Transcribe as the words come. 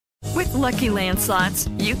Lucky Land Slots,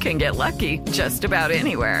 you can get lucky just about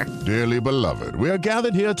anywhere. Dearly beloved, we are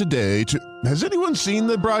gathered here today to... Has anyone seen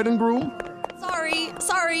the bride and groom?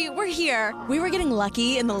 Sorry, we're here. We were getting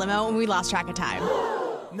lucky in the limo and we lost track of time.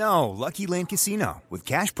 No, Lucky Land Casino, with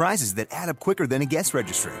cash prizes that add up quicker than a guest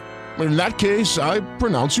registry. In that case, I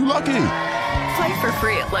pronounce you lucky. Play for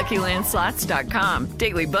free at LuckyLandSlots.com.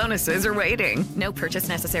 Daily bonuses are waiting. No purchase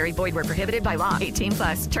necessary. Void where prohibited by law.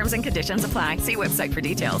 18+. Terms and conditions apply. See website for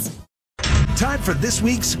details. Time for this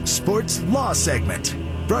week's Sports Law segment.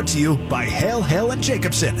 Brought to you by Hale, Hale, and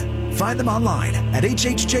Jscobson. Find them online at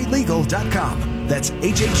hhjlegal.com. That's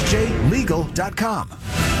hhjlegal.com.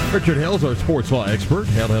 Richard Hale's our sports law expert.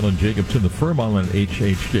 Hale and Jscobson, the firm, online at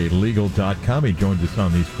hhjlegal.com. He joins us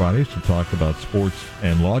on these Fridays to talk about sports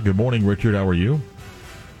and law. Good morning, Richard. How are you?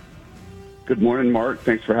 Good morning, Mark.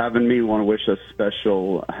 Thanks for having me. I want to wish a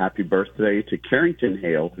special happy birthday to Carrington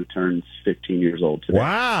Hale, who turns 15 years old today.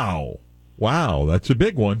 Wow, that's a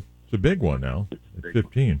big one. It's a big one now. It's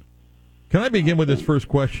 15. Can I begin with this first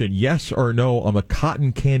question? Yes or no on the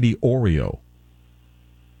cotton candy Oreo?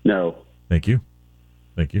 No. Thank you.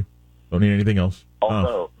 Don't need anything else.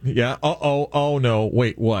 Although. Oh, no.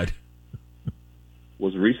 Wait, what?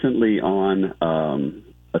 Was recently on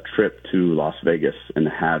a trip to Las Vegas and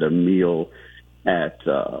had a meal at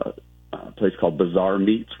a place called Bazaar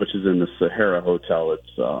Meats, which is in the Sahara Hotel. It's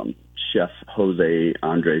Chef Jose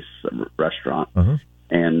Andres' restaurant. Uh-huh.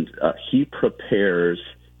 And he prepares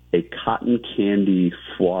a cotton candy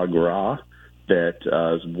foie gras that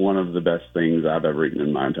is one of the best things I've ever eaten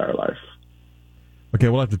in my entire life. Okay,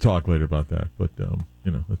 we'll have to talk later about that, but,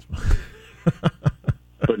 that's fine.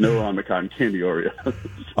 But no on the cotton candy Oreo.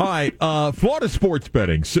 All right, Florida sports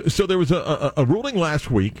betting. So there was a ruling last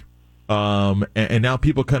week, and now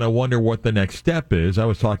people kind of wonder what the next step is. I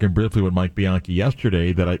was talking briefly with Mike Bianchi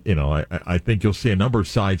yesterday that I think you'll see a number of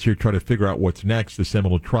sides here try to figure out what's next. The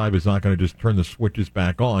Seminole Tribe is not going to just turn the switches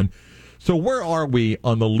back on. So where are we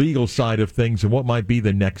on the legal side of things, and what might be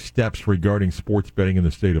the next steps regarding sports betting in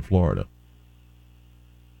the state of Florida?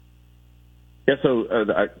 Yeah, so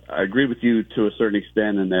I agree with you to a certain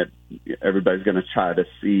extent in that everybody's going to try to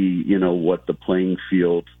see, what the playing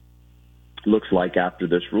field looks like after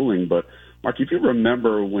this ruling. But, Mark, if you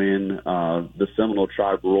remember when the Seminole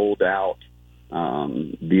Tribe rolled out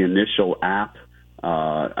the initial app,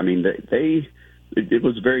 it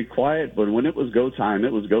was very quiet, but when it was go time,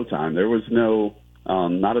 it was go time. There was not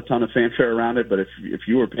a ton of fanfare around it, but if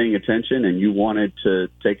you were paying attention and you wanted to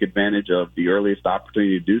take advantage of the earliest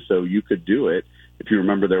opportunity to do so, you could do it. If you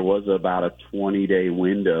remember, there was about a 20-day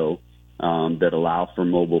window that allowed for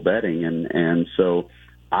mobile betting. And so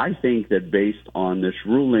I think that based on this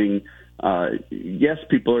ruling, yes,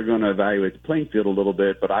 people are going to evaluate the playing field a little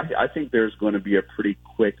bit, but I think there's going to be a pretty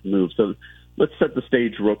quick move. So let's set the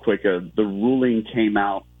stage real quick. The ruling came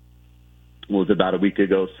out, was about a week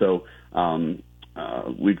ago, so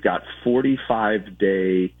we've got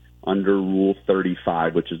 45-day under Rule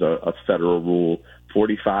 35, which is a federal rule,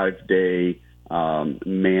 45-day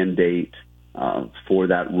mandate for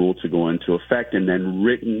that rule to go into effect. And then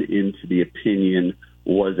written into the opinion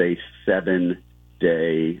was a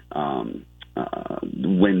 7-day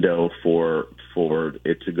window for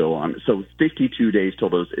it to go on. So 52 days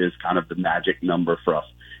total is kind of the magic number for us.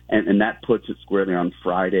 And that puts it squarely on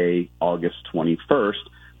Friday, August 21st.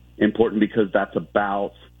 Important because that's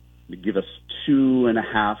about to give us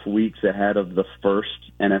 2.5 weeks ahead of the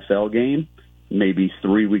first NFL game, maybe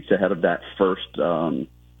 3 weeks ahead of that first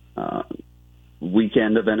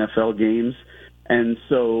weekend of NFL games. And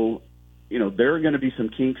so, there are going to be some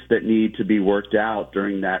kinks that need to be worked out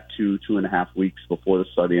during that 2.5 weeks before the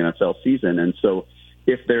start of the NFL season. And so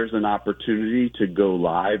if there's an opportunity to go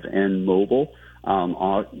live and mobile on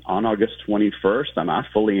August 21st, I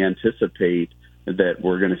fully anticipate that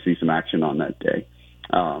we're going to see some action on that day.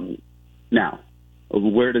 Now,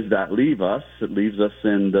 where does that leave us? It leaves us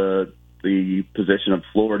in the position of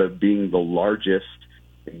Florida being the largest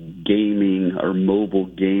gaming or mobile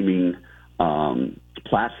gaming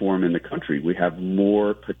platform in the country. We have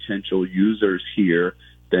more potential users here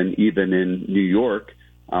than even in New York,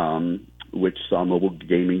 which saw mobile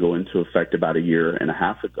gaming go into effect about 1.5 years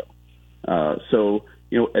ago. So,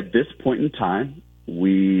 at this point in time,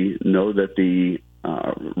 we know that the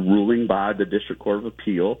ruling by the District Court of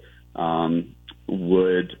Appeal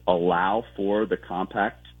would allow for the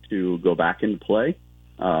compact to go back into play,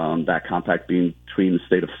 that compact being between the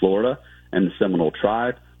state of Florida and the Seminole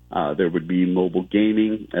Tribe. There would be mobile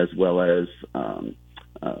gaming as well as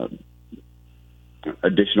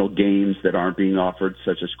additional games that aren't being offered,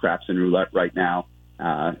 such as craps and roulette right now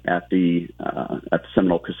at the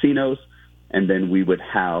Seminole casinos. and then we would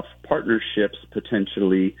have partnerships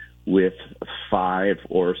potentially with 5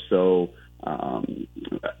 or so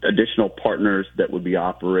additional partners that would be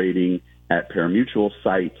operating at pari-mutuel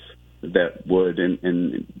sites that would,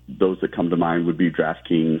 and those that come to mind would be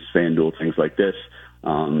DraftKings, FanDuel, things like this,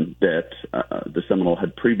 that the Seminole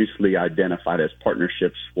had previously identified as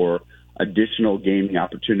partnerships for additional gaming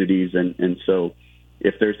opportunities. And so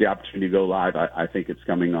if there's the opportunity to go live, I think it's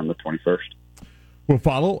coming on the 21st. We'll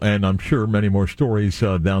follow, and I'm sure many more stories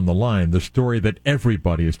down the line. The story that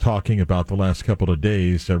everybody is talking about the last couple of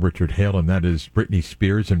days, Richard Hale, and that is Britney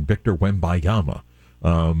Spears and Victor Wembanyama.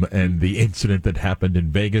 And the incident that happened in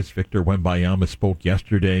Vegas. Victor Wembanyama spoke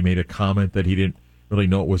yesterday, made a comment that he didn't really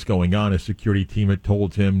know what was going on. His security team had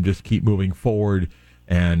told him, just keep moving forward.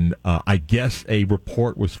 And I guess a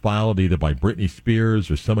report was filed either by Britney Spears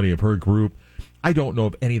or somebody of her group. I don't know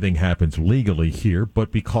if anything happens legally here,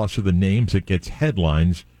 but because of the names, it gets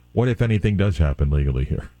headlines. What, if anything, does happen legally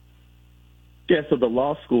here? Yeah, so the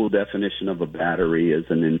law school definition of a battery is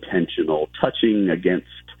an intentional touching against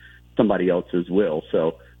somebody else's will.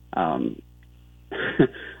 So I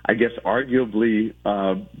guess arguably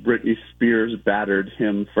Britney Spears battered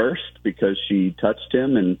him first because she touched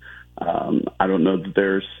him, and I don't know that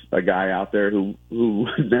there's a guy out there who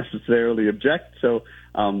would necessarily object. So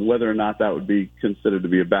whether or not that would be considered to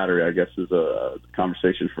be a battery, I guess, is a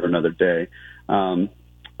conversation for another day. The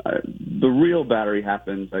real battery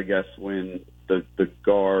happens, I guess, when the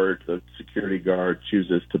security guard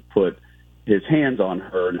chooses to put his hands on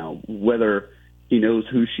her. Now, whether he knows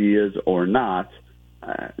who she is or not,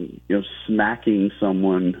 smacking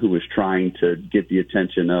someone who is trying to get the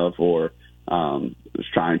attention of or was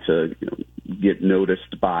trying to get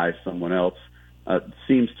noticed by someone else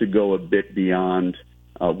seems to go a bit beyond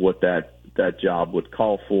what that job would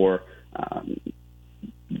call for.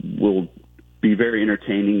 Will be very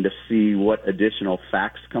entertaining to see what additional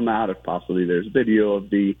facts come out, if possibly there's video of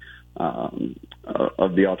the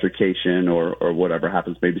altercation or whatever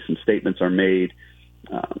happens. Maybe some statements are made.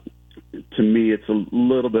 To me, it's a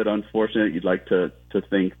little bit unfortunate. You'd like to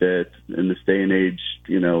think that in this day and age,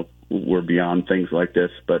 we're beyond things like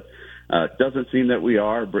this, but it doesn't seem that we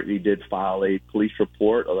are. Britney did file a police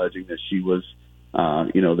report alleging that she was,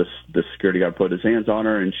 the security guard put his hands on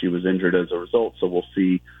her and she was injured as a result. So we'll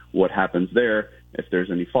see what happens there, if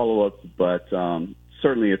there's any follow-up. But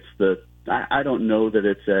certainly I don't know that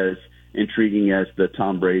it's as intriguing as the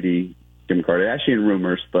Tom Brady, Kim Kardashian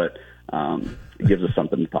rumors, but it gives us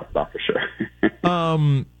something to talk about for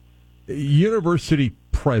sure. University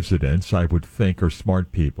presidents, I would think, are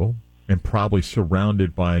smart people and probably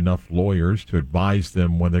surrounded by enough lawyers to advise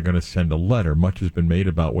them when they're going to send a letter. Much has been made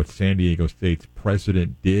about what San Diego State's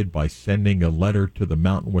president did by sending a letter to the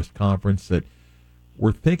Mountain West Conference that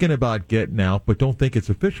we're thinking about getting out, but don't think it's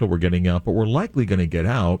official we're getting out, but we're likely going to get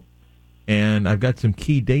out. And I've got some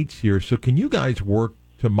key dates here. So can you guys work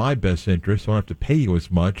to my best interest? So I don't have to pay you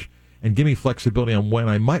as much and give me flexibility on when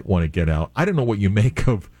I might want to get out. I don't know what you make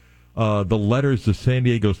of the letters the San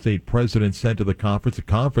Diego State president sent to the conference. The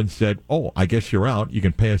conference said, I guess you're out. You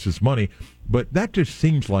can pay us this money. But that just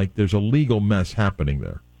seems like there's a legal mess happening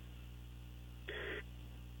there.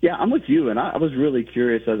 Yeah, I'm with you. And I was really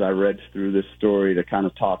curious as I read through this story to kind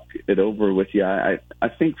of talk it over with you. I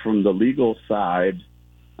think from the legal side,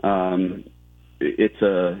 it's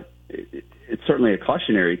certainly a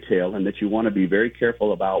cautionary tale in that you want to be very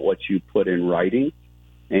careful about what you put in writing,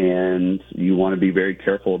 and you want to be very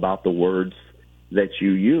careful about the words that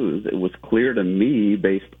you use. It was clear to me,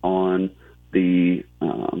 based on the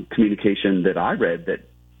communication that I read, that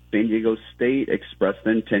San Diego State expressed the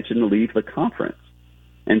intention to leave the conference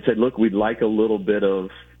and said, look, we'd like a little bit of,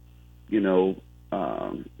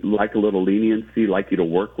 like a little leniency, like you to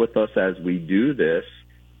work with us as we do this,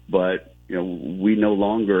 but we no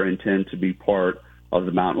longer intend to be part of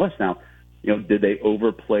the Mountain West. Now, did they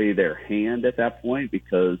overplay their hand at that point?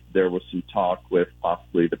 Because there was some talk with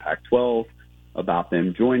possibly the Pac-12 about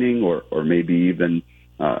them joining, or maybe even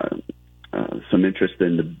some interest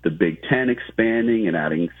in the Big Ten expanding and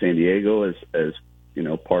adding San Diego as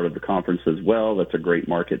part of the conference as well. That's a great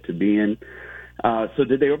market to be in. So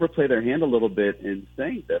did they overplay their hand a little bit in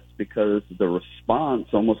saying this? Because the response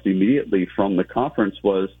almost immediately from the conference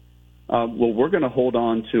was, well, we're going to hold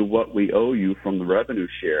on to what we owe you from the revenue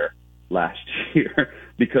share last year,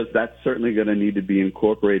 because that's certainly going to need to be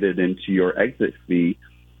incorporated into your exit fee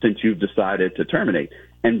since you've decided to terminate.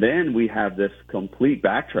 And then we have this complete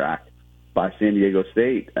backtrack by San Diego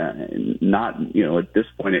State. Not, at this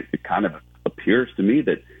point, it kind of appears to me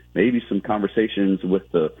that maybe some conversations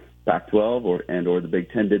with the Pac-12 or the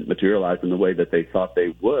Big Ten didn't materialize in the way that they thought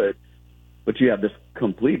they would. but you have this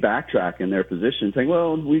complete backtrack in their position saying,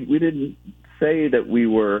 well, we didn't say that we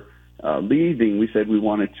were leaving. We said we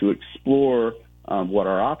wanted to explore what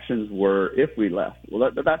our options were if we left.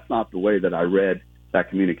 Well, that's not the way that I read that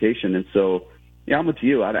communication. And so, yeah, I'm with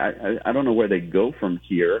you. I don't know where they go from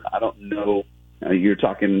here. I don't know. You're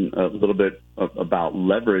talking a little bit about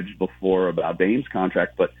leverage before about Dame's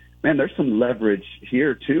contract, but man, there's some leverage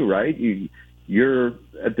here too, right? You're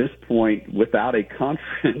at this point without a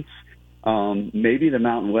conference. Maybe the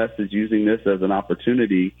Mountain West is using this as an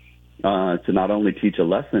opportunity to not only teach a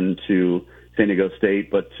lesson to San Diego State,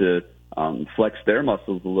 but to flex their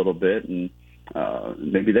muscles a little bit, and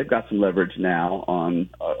maybe they've got some leverage now on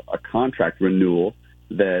a contract renewal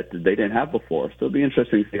that they didn't have before. So it'll be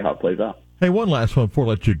interesting to see how it plays out. Hey, one last one before I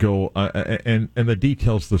let you go, and the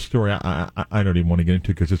details of the story I don't even want to get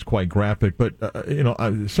into because it's quite graphic. But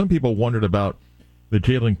some people wondered about the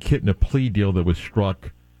Jalen Kitna plea deal that was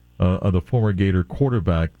struck of the former Gator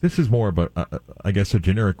quarterback. This is more of I guess, a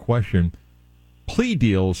generic question. Plea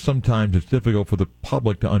deals, sometimes it's difficult for the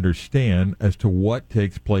public to understand as to what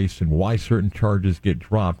takes place and why certain charges get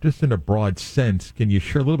dropped. Just in a broad sense, can you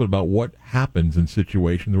share a little bit about what happens in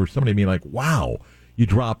situations where somebody may be like, wow, you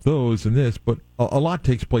drop those and this, but a lot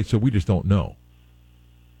takes place, so we just don't know.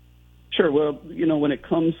 Sure. Well, when it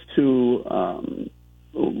comes to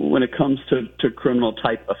criminal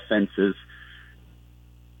type offenses,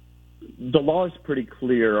 the law is pretty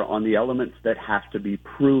clear on the elements that have to be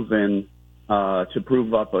proven to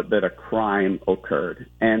prove up that a crime occurred,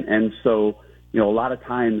 and so a lot of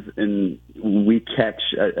times we catch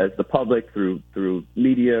as the public through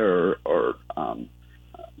media or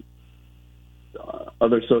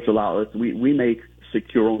other social outlets, we make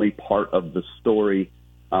secure only part of the story.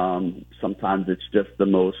 Sometimes it's just the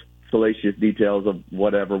most salacious details of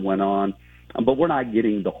whatever went on, but we're not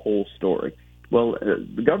getting the whole story. Well,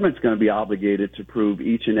 the government's going to be obligated to prove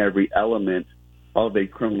each and every element of a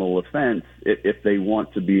criminal offense if they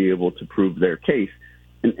want to be able to prove their case.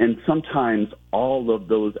 And sometimes all of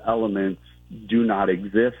those elements do not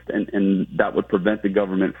exist, and that would prevent the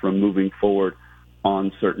government from moving forward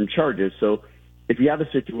on certain charges. So if you have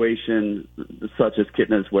a situation such as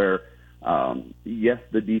Kitna's where, yes,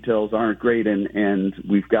 the details aren't great and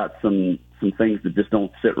we've got some things that just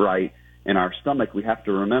don't sit right in our stomach, we have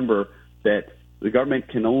to remember that the government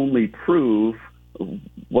can only prove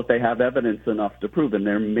what they have evidence enough to prove, and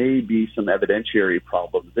there may be some evidentiary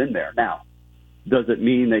problems in there. Now, does it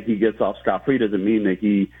mean that he gets off scot-free? Does it mean that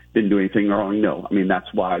he didn't do anything wrong? No. I mean,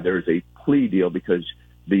 that's why there's a plea deal, because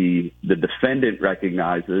the defendant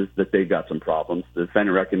recognizes that they've got some problems. The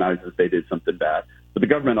defendant recognizes they did something bad. But the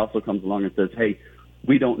government also comes along and says, hey,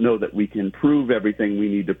 we don't know that we can prove everything we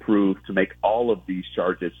need to prove to make all of these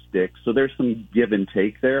charges stick. So there's some give and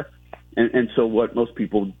take there. And so what most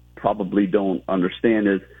people probably don't understand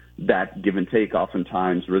is that give and take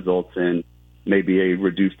oftentimes results in maybe a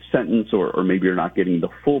reduced sentence, or maybe you're not getting the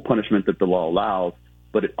full punishment that the law allows,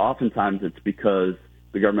 but oftentimes it's because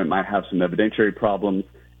the government might have some evidentiary problems,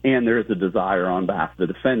 and there is a desire on behalf of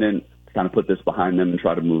the defendant to kind of put this behind them and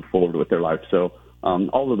try to move forward with their life. So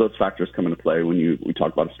all of those factors come into play when we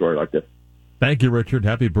talk about a story like this. Thank you, Richard.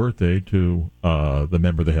 Happy birthday to the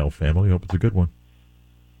member of the Hale family. Hope it's a good one.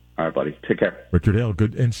 All right, buddy. Take care. Richard Hale,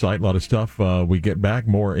 good insight, a lot of stuff. We get back,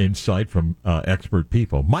 more insight from expert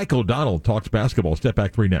people. Mike O'Donnell talks basketball. Step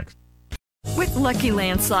back 3 next. With Lucky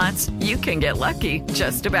Land Slots, you can get lucky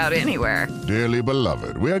just about anywhere. Dearly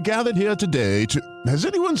beloved, we are gathered here today to... Has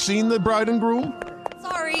anyone seen the bride and groom?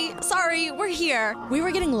 Sorry, we're here. We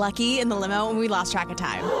were getting lucky in the limo and we lost track of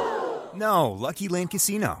time. No, Lucky Land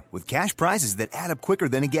Casino, with cash prizes that add up quicker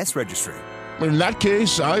than a guest registry. In that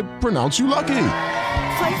case, I pronounce you lucky.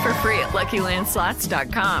 Play for free at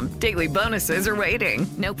LuckyLandSlots.com. Daily bonuses are waiting.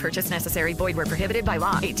 No purchase necessary. Void where prohibited by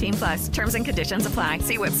law. 18+. Terms and conditions apply.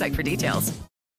 See website for details.